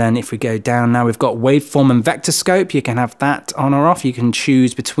 And then if we go down now, we've got waveform and vector scope. You can have that on or off. You can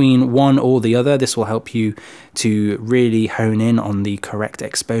choose between one or the other. This will help you to really hone in on the correct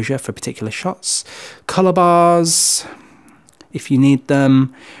exposure for particular shots. Color bars, if you need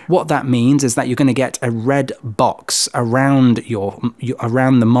them. What that means is that you're going to get a red box around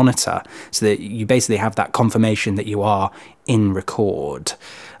around the monitor, so that you basically have that confirmation that you are in record.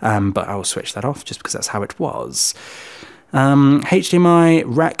 But I will switch that off just because that's how it was. HDMI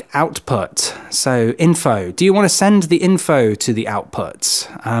rec output. So info. Do you want to send the info to the output?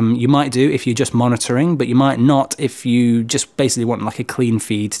 You might do if you're just monitoring, but you might not if you just basically want like a clean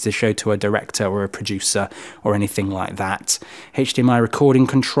feed to show to a director or a producer or anything like that. HDMI recording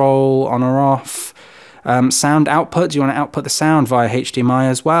control on or off. Sound output. Do you want to output the sound via HDMI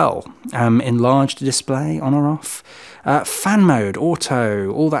as well? Enlarged display on or off. Fan mode,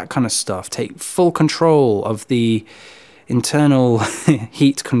 auto, all that kind of stuff. Take full control of the internal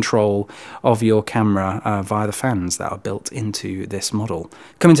heat control of your camera via the fans that are built into this model.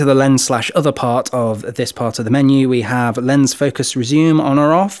 Coming to the lens slash other part of this part of the menu, we have lens focus resume on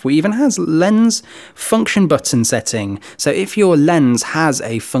or off. We even has lens function button setting. So if your lens has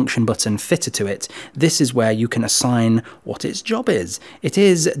a function button fitted to it, this is where you can assign what its job is. It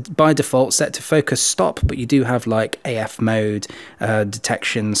is by default set to focus stop, but you do have like AF mode,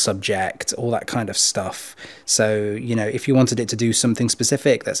 detection subject, all that kind of stuff. So, you know, if you wanted it to do something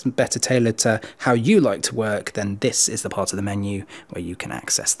specific that's better tailored to how you like to work, then this is the part of the menu where you can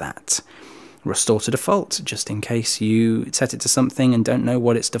access that. Restore to default, just in case you set it to something and don't know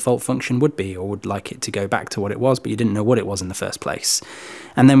what its default function would be, or would like it to go back to what it was, but you didn't know what it was in the first place.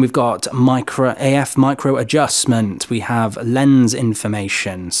 And then we've got AF micro adjustment. We have lens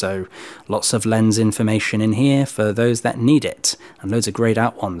information, so lots of lens information in here for those that need it, and loads of grayed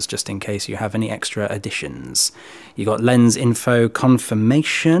out ones just in case you have any extra additions. You got lens info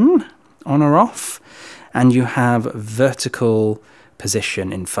confirmation on or off, and you have vertical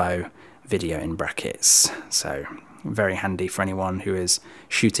position info, video in brackets. So very handy for anyone who is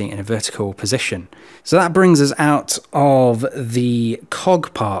shooting in a vertical position. So that brings us out of the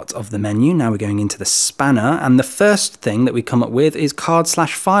cog part of the menu. Now we're going into the spanner, and the first thing that we come up with is card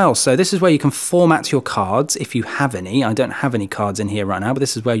slash file. So this is where you can format your cards if you have any. I don't have any cards in here right now, but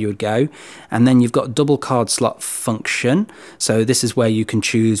this is where you would go. And then you've got double card slot function. So this is where you can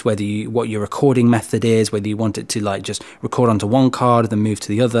choose whether what your recording method is, whether you want it to like just record onto one card then move to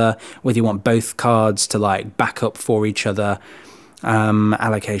the other, whether you want both cards to like back up for each other.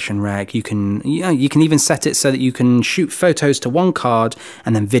 Allocation rec. You can even set it so that you can shoot photos to one card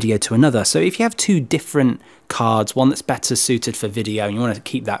and then video to another. So if you have two different cards, one that's better suited for video and you want to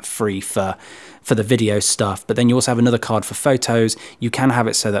keep that free for the video stuff, but then you also have another card for photos, you can have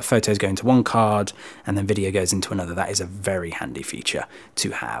it so that photos go into one card and then video goes into another. That is a very handy feature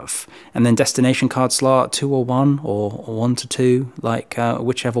to have. And then destination card slot 2 or 1 or 1 to 2, like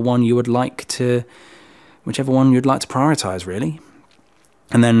whichever one you'd like to prioritize, really.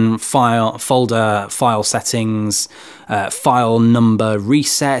 And then folder file settings, file number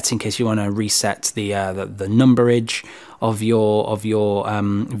reset in case you want to reset the numberage of your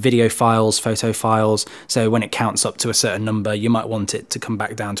video files, photo files. So when it counts up to a certain number, you might want it to come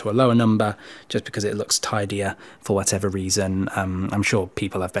back down to a lower number just because it looks tidier for whatever reason. I'm sure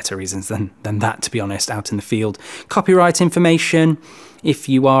people have better reasons than that, to be honest, out in the field. Copyright information. If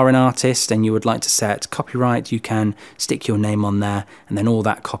you are an artist and you would like to set copyright, you can stick your name on there, and then all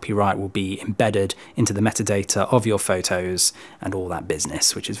that copyright will be embedded into the metadata of your photos and all that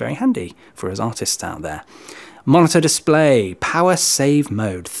business, which is very handy for us artists out there. Monitor display, power save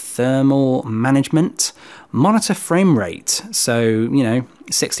mode, thermal management, monitor frame rate. So, you know,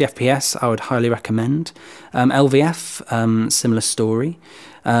 60 FPS, I would highly recommend. LVF, similar story.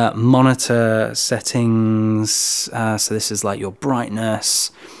 Monitor settings, so this is like your brightness,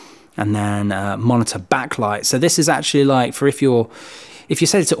 and then monitor backlight. So this is actually like for if you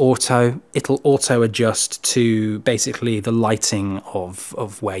set it to auto, it'll auto adjust to basically the lighting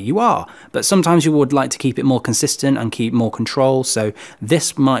of where you are. But sometimes you would like to keep it more consistent and keep more control. So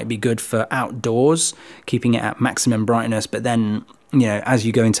this might be good for outdoors, keeping it at maximum brightness. But then, you know, as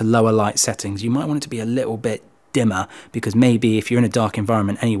you go into lower light settings, you might want it to be a little bit dimmer, because maybe if you're in a dark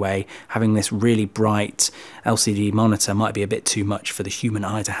environment anyway, having this really bright LCD monitor might be a bit too much for the human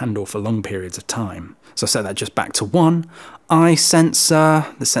eye to handle for long periods of time. So set that just back to 1. Eye sensor,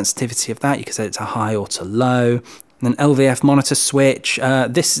 the sensitivity of that, you can set it to high or to low. And then LVF monitor switch,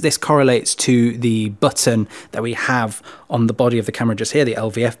 this correlates to the button that we have on the body of the camera just here, the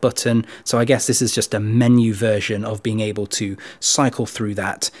LVF button. So I guess this is just a menu version of being able to cycle through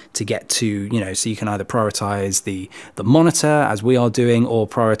that to get to, you know, so you can either prioritize the monitor as we are doing, or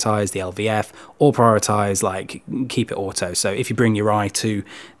prioritize the LVF, or prioritize like keep it auto. So if you bring your eye to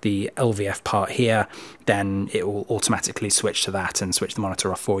the LVF part here, then it will automatically switch to that and switch the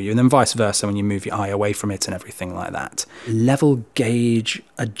monitor off for you, and then vice versa when you move your eye away from it and everything like that. Level gauge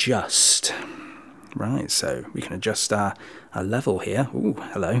adjust. Right, so we can adjust our level here. Ooh,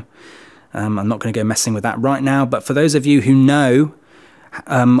 hello. I'm not going to go messing with that right now, but for those of you who know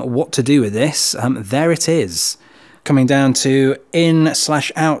what to do with this, there it is. Coming down to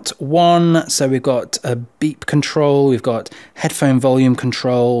in/out 1, so we've got a beep control, we've got headphone volume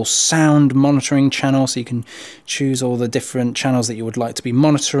control, sound monitoring channel, so you can choose all the different channels that you would like to be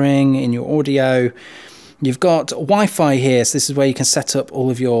monitoring in your audio. You've got Wi-Fi here, so this is where you can set up all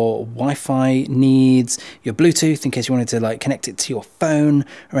of your Wi-Fi needs, your Bluetooth in case you wanted to like connect it to your phone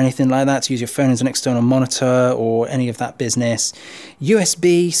or anything like that, to use your phone as an external monitor or any of that business.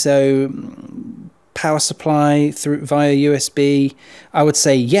 USB, so power supply through via USB. I would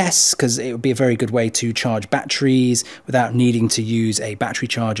say yes, because it would be a very good way to charge batteries without needing to use a battery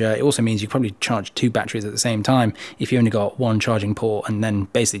charger. It also means you probably charge 2 batteries at the same time if you only got 1 charging port, and then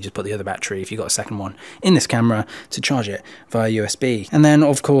basically just put the other battery, if you got a second one, in this camera to charge it via USB. And then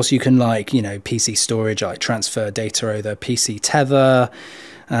of course you can, like, you know, PC storage, like transfer data over PC tether,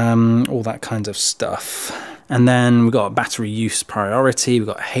 all that kind of stuff. And then we've got battery use priority, we've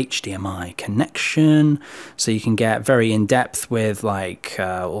got HDMI connection, so you can get very in depth with like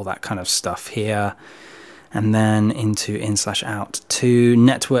all that kind of stuff here. And then into in/out 2,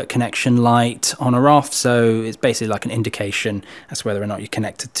 network connection light on or off, so it's basically like an indication as to whether or not you're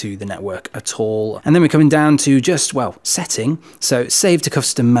connected to the network at all. And then we're coming down to just, well, setting, so save to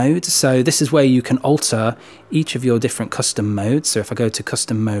custom mode, so this is where you can alter each of your different custom modes. So if I go to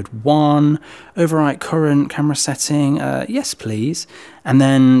custom mode 1, overwrite current camera setting, yes please, and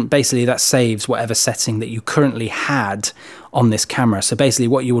then basically that saves whatever setting that you currently had on this camera. So basically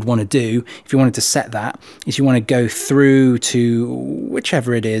what you would want to do if you wanted to set that is you want to go through to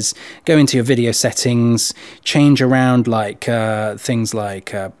whichever it is, go into your video settings, change around like things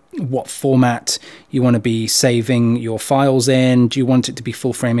like what format you want to be saving your files in. Do you want it to be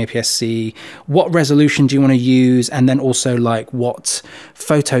full frame APS-C? What resolution do you want to use? And then also like what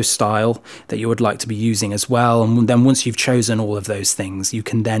photo style that you would like to be using as well. And then once you've chosen all of those things, you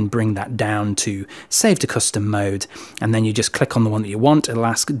can then bring that down to save to custom mode. And then you just click on the one that you want. It'll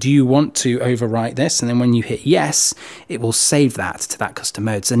ask, do you want to overwrite this? And then when you hit yes, it will save that to that custom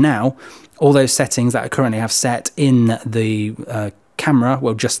mode. So now all those settings that I currently have set in the camera,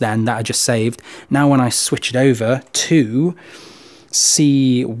 well, just then, that I just saved. Now when I switch it over to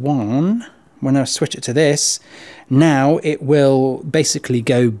C1, when I switch it to this, now it will basically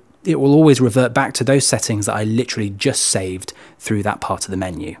go, it will always revert back to those settings that I literally just saved through that part of the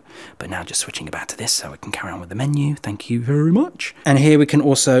menu. But now just switching it back to this so I can carry on with the menu. Thank you very much. And here we can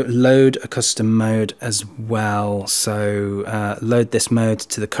also load a custom mode as well. So load this mode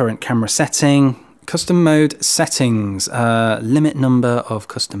to the current camera setting. Custom mode settings, limit number of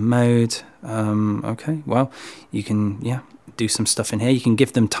custom mode. Okay, well, you can, yeah, do some stuff in here. You can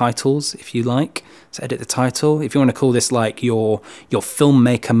give them titles if you like. So edit the title. If you want to call this like your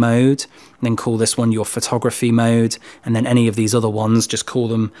filmmaker mode, then call this one your photography mode, and then any of these other ones, just call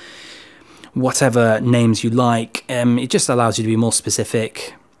them whatever names you like. It just allows you to be more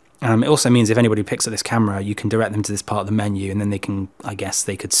specific. It also means if anybody picks up this camera, you can direct them to this part of the menu, and then they can, I guess,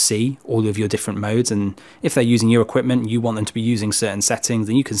 they could see all of your different modes. And if they're using your equipment, you want them to be using certain settings,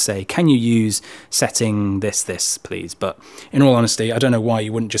 then you can say, can you use setting this, please? But in all honesty, I don't know why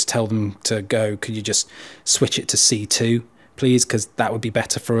you wouldn't just tell them to go, could you just switch it to C2, please? Because that would be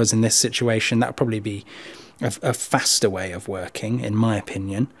better for us in this situation. That would probably be a faster way of working, in my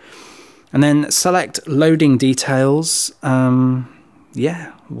opinion. And then select loading details.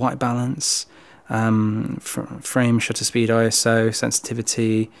 Yeah, white balance, frame, shutter speed, ISO,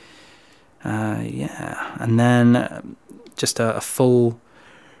 sensitivity, yeah, and then just a full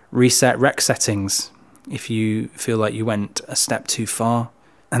reset rec settings if you feel like you went a step too far.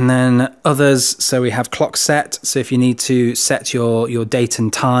 And then others, so we have clock set, so if you need to set your date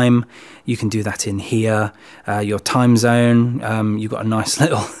and time, you can do that in here. Your time zone, you've got a nice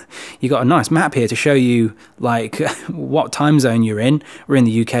little, you got a nice map here to show you like what time zone you're in. We're in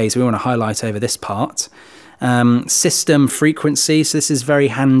the UK, so we want to highlight over this part. System frequency, so this is very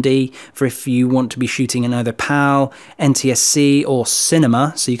handy for if you want to be shooting in either PAL, NTSC or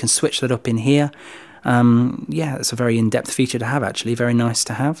cinema, so you can switch that up in here. Yeah, that's a very in-depth feature to have, actually. Very nice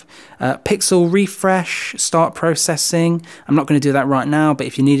to have. Pixel refresh, start processing. I'm not going to do that right now, but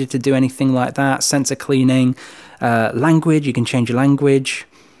if you needed to do anything like that, sensor cleaning, language, you can change your language.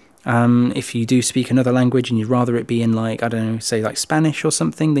 If you do speak another language and you'd rather it be in, like, I don't know, say like Spanish or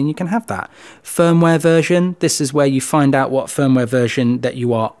something, then you can have that. Firmware version, this is where you find out what firmware version that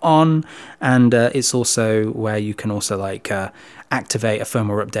you are on, and it's also where you can also like activate a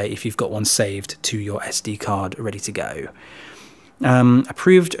firmware update if you've got one saved to your SD card ready to go.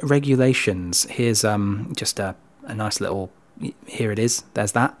 Approved regulations, here's just a nice little here it is,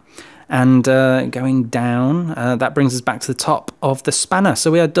 there's that. And going down, that brings us back to the top of the spanner. So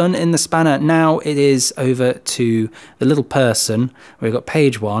we are done in the spanner. Now it is over to the little person. We've got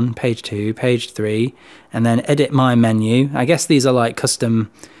page 1, page 2, page 3, and then edit my menu. I guess these are like custom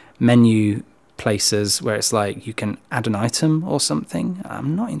menu places where it's like you can add an item or something.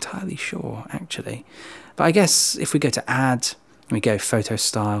 I'm not entirely sure, actually. But I guess if we go to add, we go photo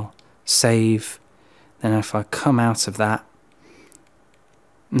style, save, then if I come out of that,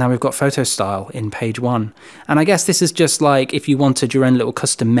 now we've got photo style in page 1. And I guess this is just like if you wanted your own little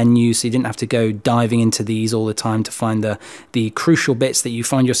custom menu, so you didn't have to go diving into these all the time to find the crucial bits that you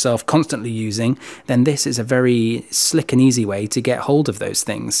find yourself constantly using, then this is a very slick and easy way to get hold of those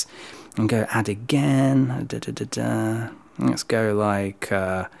things. And go add again. Let's go like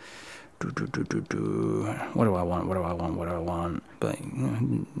what do I want? But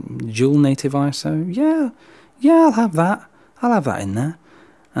dual native ISO. Yeah, I'll have that in there.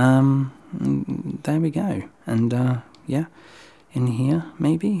 There we go. And yeah, in here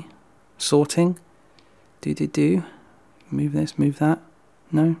maybe sorting. Move this, move that.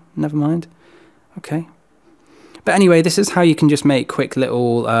 No, never mind. Okay. But anyway, this is how you can just make quick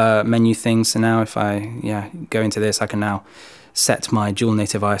little menu things. So now if I go into this, I can now set my dual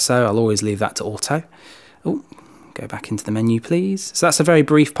native ISO. I'll always leave that to auto. Oh, go back into the menu, please. So that's a very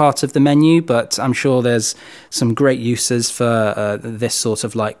brief part of the menu, but I'm sure there's some great uses for this sort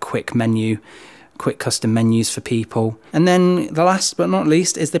of like quick menu, quick custom menus for people. And then the last but not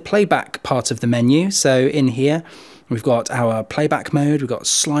least is the playback part of the menu. So in here, we've got our playback mode, we've got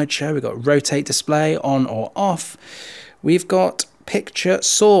slideshow, we've got rotate display, on or off. We've got picture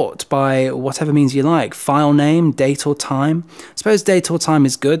sort by whatever means you like, file name, date or time. I suppose date or time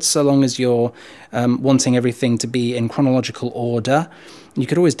is good so long as you're wanting everything to be in chronological order. You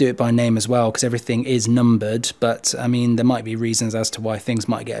could always do it by name as well because everything is numbered, but I mean there might be reasons as to why things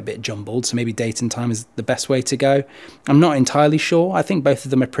might get a bit jumbled, so maybe date and time is the best way to go. I'm not entirely sure. I think both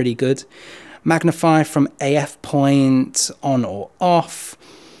of them are pretty good. Magnify from AF point, on or off.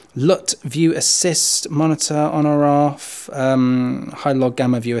 LUT view assist monitor, on or off. High log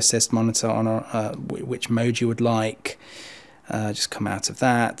gamma view assist monitor, on or which mode you would like. Just come out of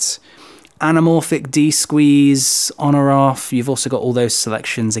that. Anamorphic D-squeeze, on or off. You've also got all those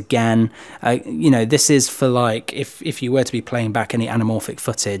selections again. You know, this is for like, if you were to be playing back any anamorphic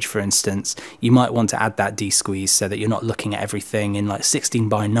footage, for instance, you might want to add that D-squeeze so that you're not looking at everything in like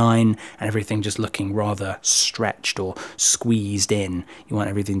 16:9 and everything just looking rather stretched or squeezed in. You want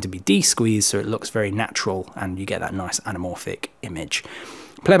everything to be D-squeezed so it looks very natural and you get that nice anamorphic image.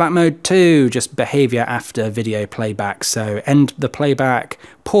 Playback mode 2, just behavior after video playback. So end the playback,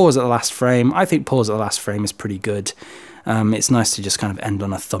 pause at the last frame. I think pause at the last frame is pretty good. It's nice to just kind of end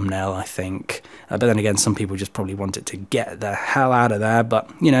on a thumbnail, I think. But then again, some people just probably want it to get the hell out of there, but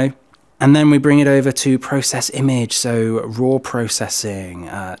you know. And then we bring it over to process image, so raw processing,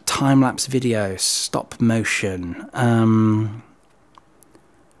 time-lapse video, stop motion,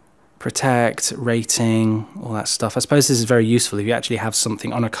 protect, rating, all that stuff. I suppose this is very useful if you actually have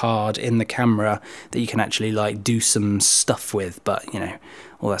something on a card in the camera that you can actually like do some stuff with, but you know,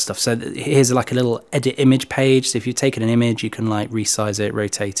 all that stuff. So here's like a little edit image page. So if you've taken an image, you can like resize it,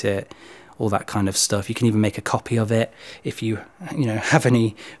 rotate it, all that kind of stuff. You can even make a copy of it if you know, have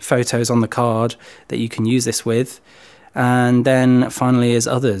any photos on the card that you can use this with. And then finally is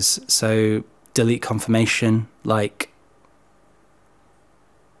others. So delete confirmation, like,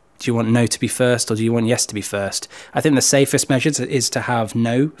 do you want no to be first or do you want yes to be first? I think the safest measure is to have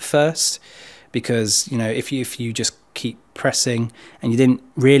no first, because you know, if you just keep pressing and you didn't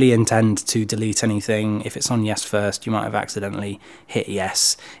really intend to delete anything, if it's on yes first, you might have accidentally hit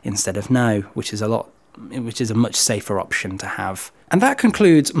yes instead of no, which is a much safer option to have. And that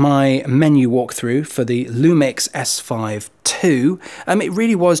concludes my menu walkthrough for the LUMIX S5 II. It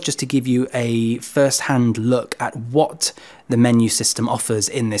really was just to give you a first-hand look at what the menu system offers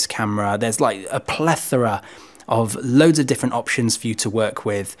in this camera. There's like a plethora of loads of different options for you to work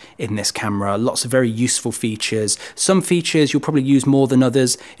with in this camera. Lots of very useful features. Some features you'll probably use more than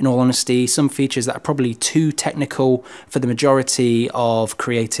others, in all honesty. Some features that are probably too technical for the majority of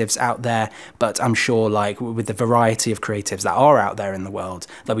creatives out there, but I'm sure like with the variety of creatives that are out there in the world,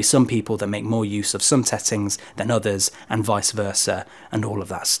 there'll be some people that make more use of some settings than others, and vice versa, and all of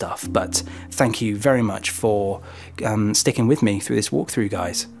that stuff. But thank you very much for sticking with me through this walkthrough,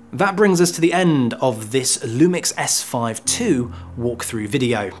 guys. That brings us to the end of this LUMIX S5 II walkthrough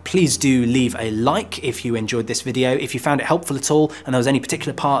video. Please do leave a like if you enjoyed this video. If you found it helpful at all and there was any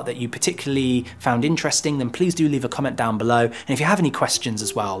particular part that you particularly found interesting, then please do leave a comment down below. And if you have any questions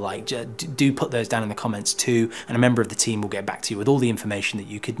as well, like do put those down in the comments too, and a member of the team will get back to you with all the information that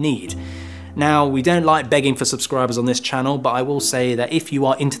you could need. Now, we don't like begging for subscribers on this channel, but I will say that if you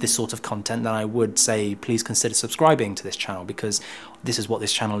are into this sort of content, then I would say please consider subscribing to this channel, because this is what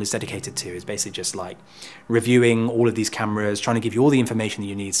this channel is dedicated to. It's basically just like reviewing all of these cameras, trying to give you all the information that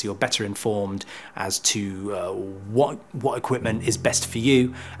you need so you're better informed as to what equipment is best for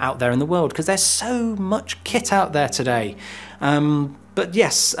you out there in the world, because there's so much kit out there today. But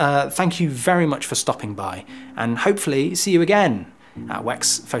yes, thank you very much for stopping by, and hopefully see you again at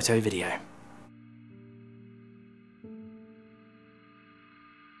Wex Photo Video.